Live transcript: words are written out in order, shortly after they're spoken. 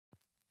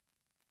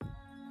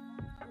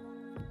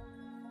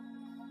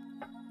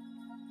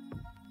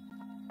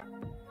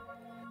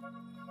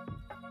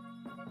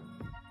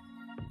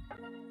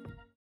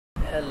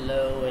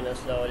Hello and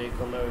assalamu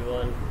alaikum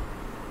everyone.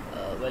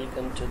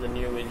 Welcome to the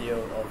new video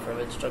of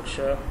revit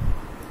structure.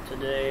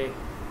 Today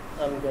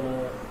I'm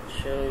gonna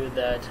show you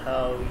that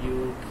how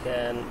you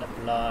can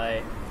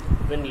apply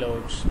wind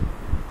loads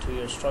to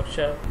your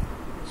structure.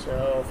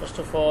 So first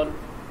of all,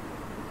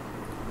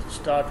 to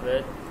start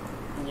with,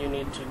 you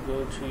need to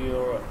go to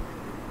your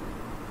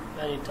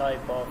any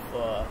type of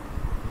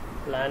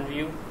plan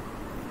view.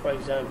 For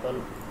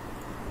example,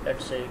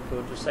 let's say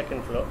go to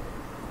second floor,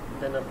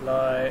 then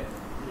apply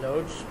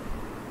loads.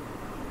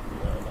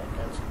 No, not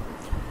cancel.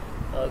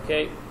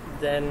 Okay,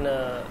 then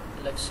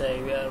let's say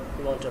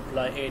we want to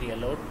apply area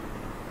load,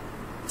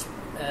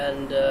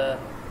 and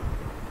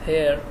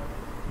here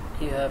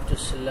you have to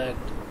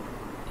select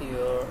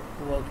your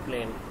work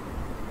plane.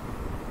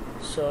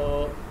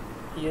 So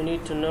you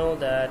need to know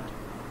that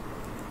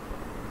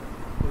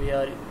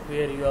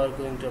where you are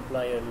going to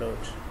apply your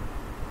loads.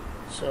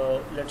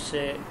 So let's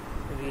say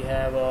we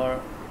have our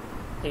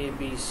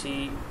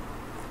ABC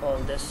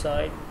on this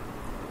side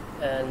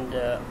and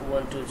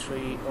 1, 2,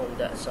 3 on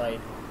that side,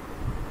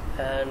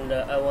 and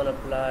I want to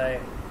apply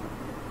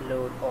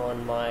load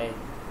on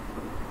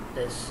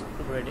this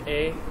grid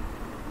A.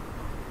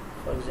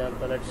 For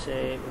example, let's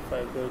say if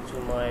I go to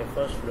my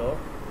first floor,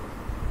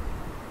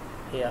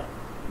 here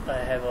I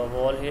have a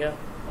wall, here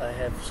I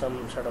have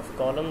some sort of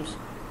columns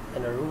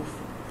and a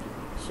roof,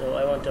 so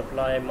I want to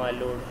apply my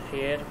load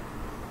here.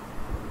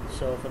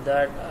 So for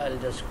that I'll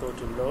just go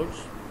to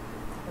loads,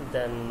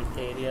 then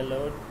area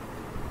load,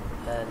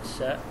 and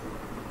set,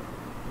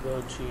 go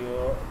to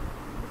your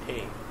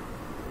A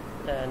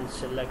and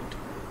select.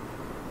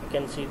 You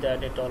can see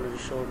that it already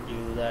showed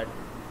you that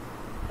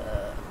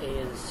A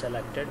is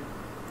selected.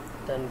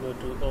 Then go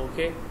to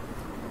OK.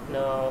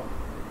 Now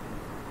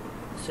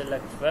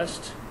select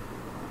west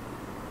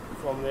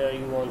from where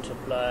you want to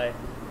apply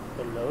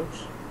the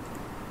loads,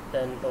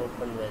 then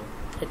open with.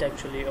 It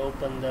actually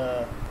opened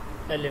the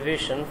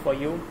elevation for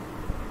you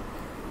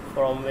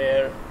from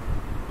where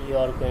you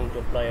are going to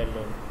apply a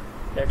load.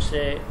 Let's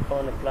say I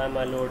want to apply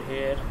my load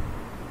here.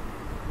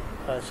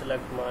 I'll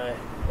select my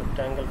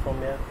rectangle from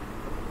here.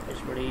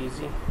 It's pretty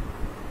easy.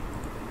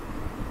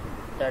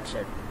 That's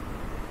it.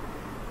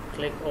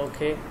 Click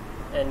OK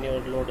and your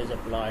load is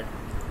applied.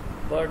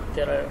 But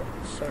there are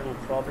certain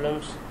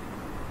problems.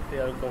 We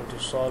are going to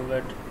solve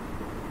it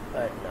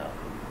right now.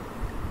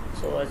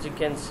 So as you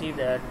can see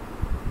that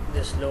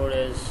this load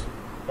is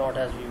not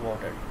as we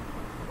wanted.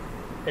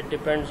 It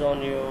depends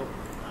on you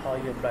how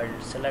you apply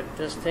it. Select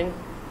this thing,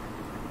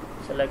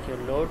 select your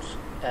loads,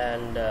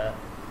 and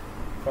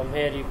from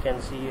here you can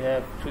see you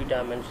have 3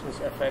 dimensions: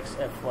 fx,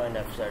 fy and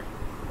fz,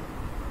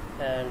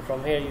 and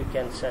from here you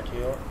can set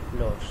your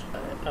loads.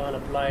 I want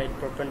to apply it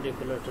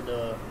perpendicular to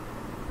the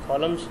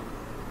columns.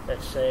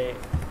 Let's say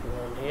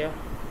one here,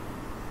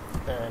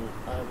 and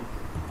I'm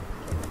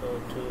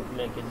going to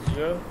make it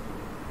 0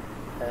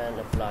 and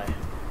apply.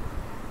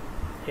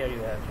 Here you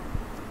have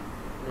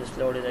it. This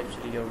load is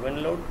actually your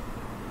wind load.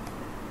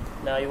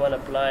 Now you want to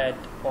apply it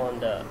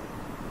on the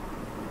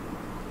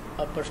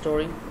upper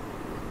story.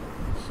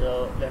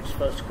 So let's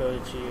first go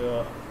to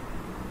your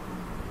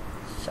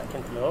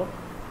second floor.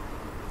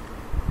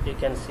 You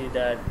can see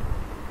that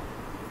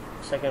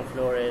second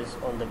floor is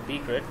on the B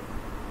grid.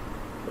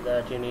 For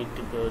that you need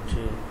to go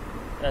to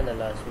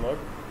analyze mode,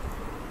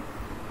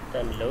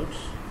 then loads,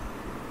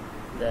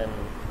 then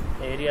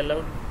area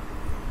load,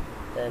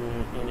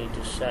 then you need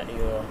to set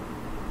your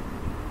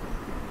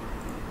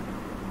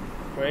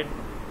grid,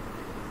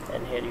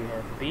 and here you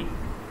have B.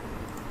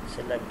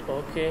 Select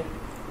OK,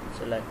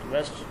 select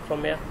west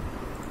from here,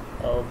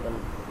 open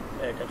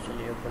it,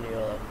 actually open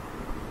your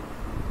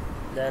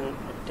then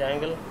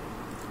rectangle.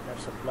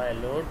 Let's apply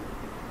load.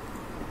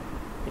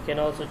 You can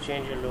also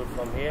change your load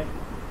from here.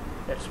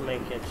 Let's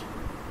make it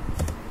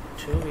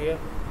 2 here,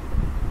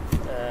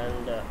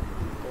 and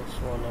this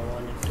one I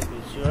want it to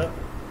be 0.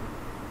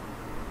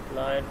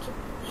 Apply it.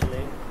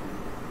 Actually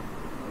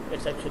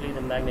it's actually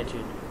the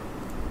magnitude.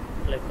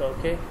 Click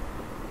OK,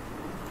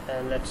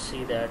 and let's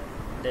see that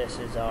this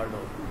is our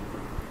load.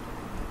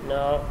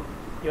 Now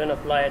you want to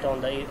apply it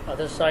on the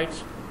other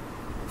sides.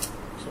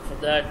 So for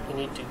that you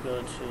need to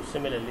go to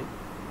similarly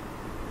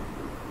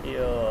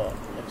your,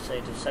 let's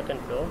say, to second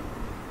floor,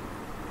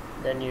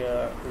 then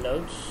your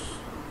loads,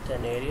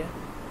 then area,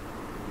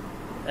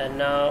 and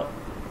now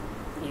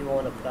you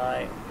want to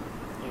apply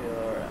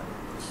your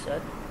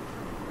set.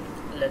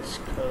 Let's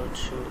go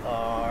to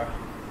our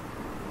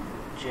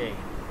J.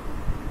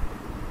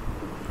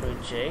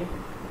 Grid J.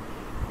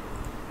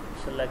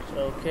 Select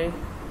OK.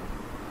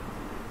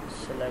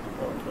 Select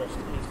northwest,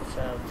 east,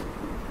 south.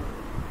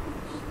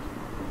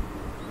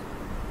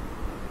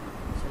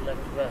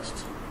 Select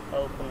west.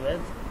 Open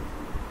with.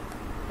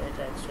 It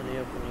actually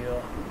open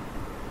your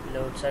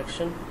load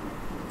section.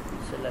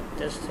 Select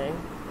this thing.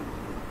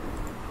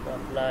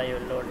 Apply your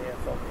load here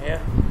from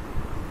here.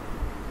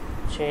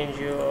 Change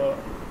your.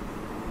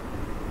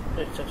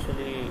 It's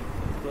actually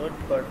good,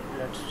 but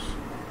let's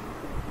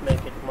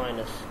make it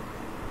minus,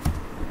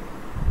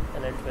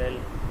 and it will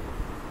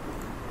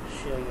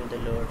show you the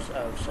loads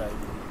outside.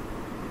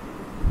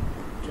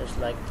 just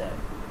like that.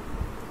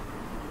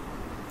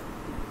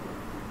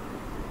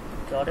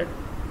 Got it?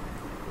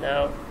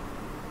 Now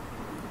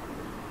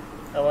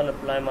I want to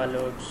apply my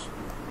loads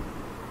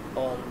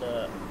on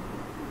the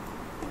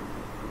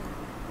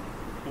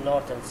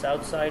north and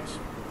south sides.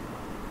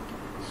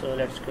 So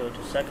let's go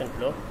to second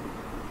floor,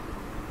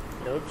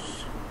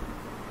 loads,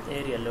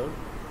 area load,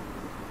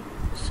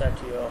 set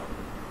your,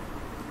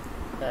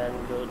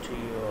 and go to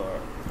your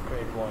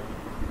grade 1.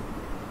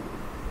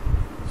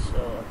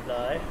 So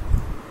apply.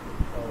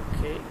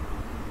 Okay,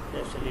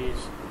 actually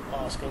is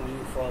asking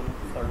you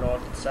for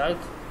north and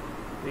south.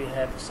 We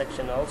have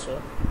section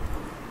also,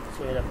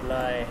 so we'll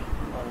apply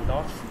on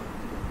north.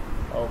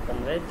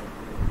 Open with,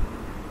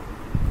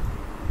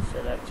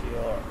 select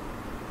your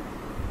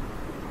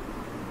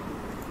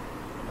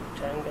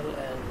rectangle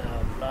and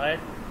now apply it.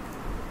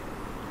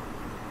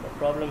 The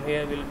problem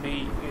here will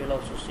be, you will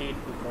also see it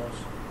because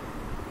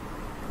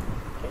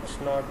it's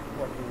not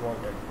what we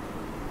wanted.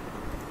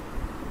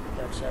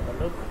 Let's have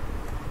a look.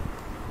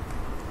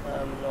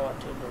 I'm not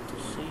able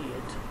to see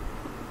it.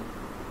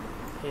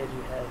 Here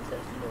you have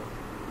that load.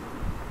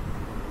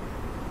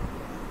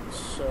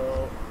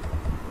 So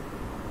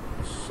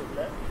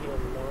select your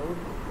load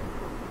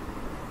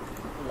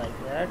like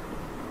that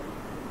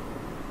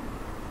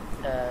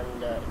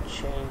and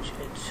change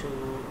it to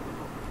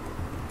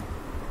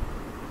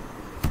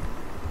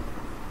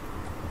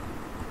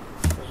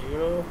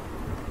 0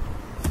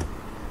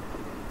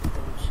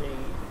 and see,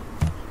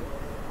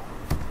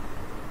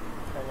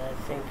 and I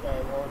think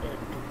I want it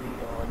to be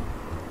on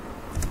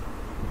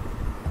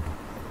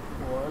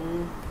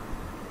 1.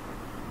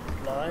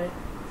 Apply.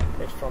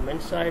 It's from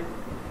inside.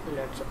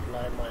 Let's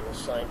apply minus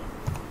sign,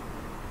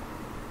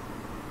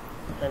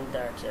 and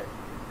that's it.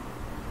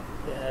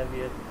 You have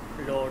your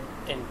load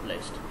in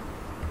place.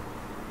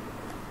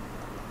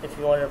 If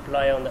you want to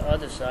apply on the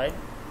other side,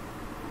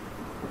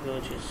 go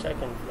to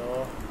second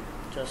floor,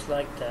 just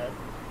like that,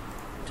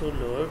 to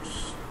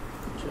loads,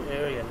 to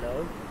area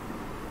load,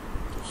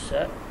 to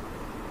set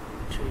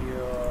to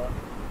your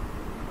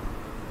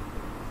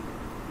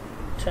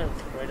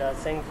 10th grid, I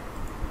think.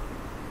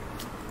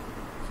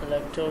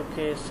 Select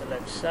OK,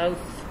 select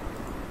south,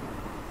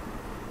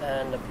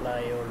 and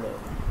apply your load.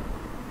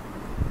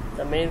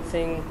 The main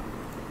thing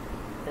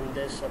in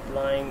this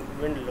applying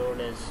wind load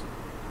is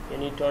you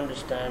need to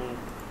understand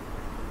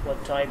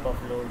what type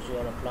of loads you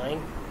are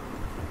applying,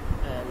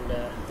 and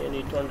you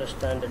need to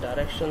understand the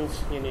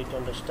directions. You need to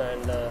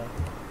understand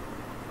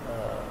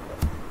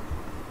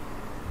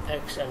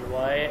X and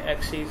Y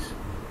axes,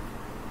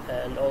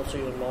 and also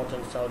your north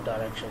and south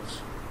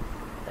directions,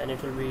 and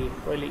it will be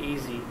really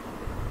easy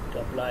to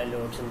apply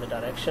loads in the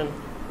direction,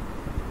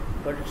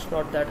 but it's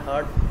not that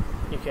hard.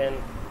 You can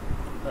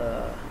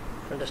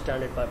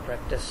understand it by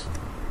practice.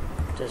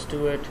 Just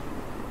do it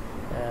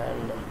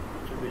and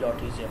it will be a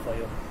lot easier for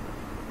you.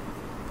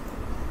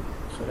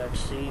 So let's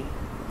see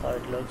how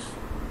it looks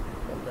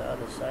from the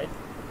other side.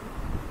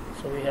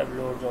 So we have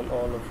loads on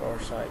all of our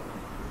side.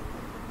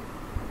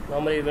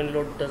 Normally wind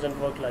load doesn't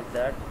work like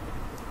that,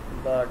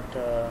 but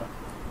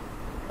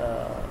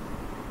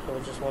I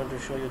just wanted to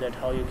show you that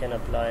how you can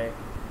apply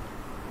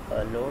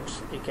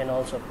loads. You can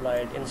also apply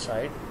it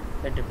inside.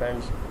 It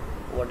depends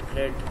what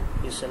grid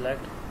you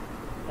select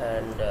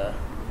and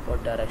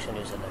what direction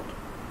you select.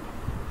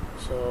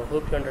 So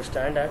hope you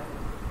understand that,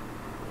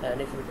 and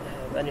if you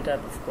have any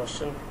type of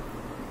question,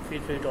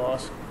 feel free to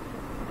ask,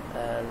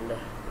 and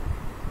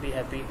be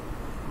happy.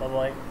 Bye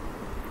bye.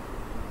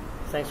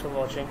 Thanks for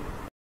watching.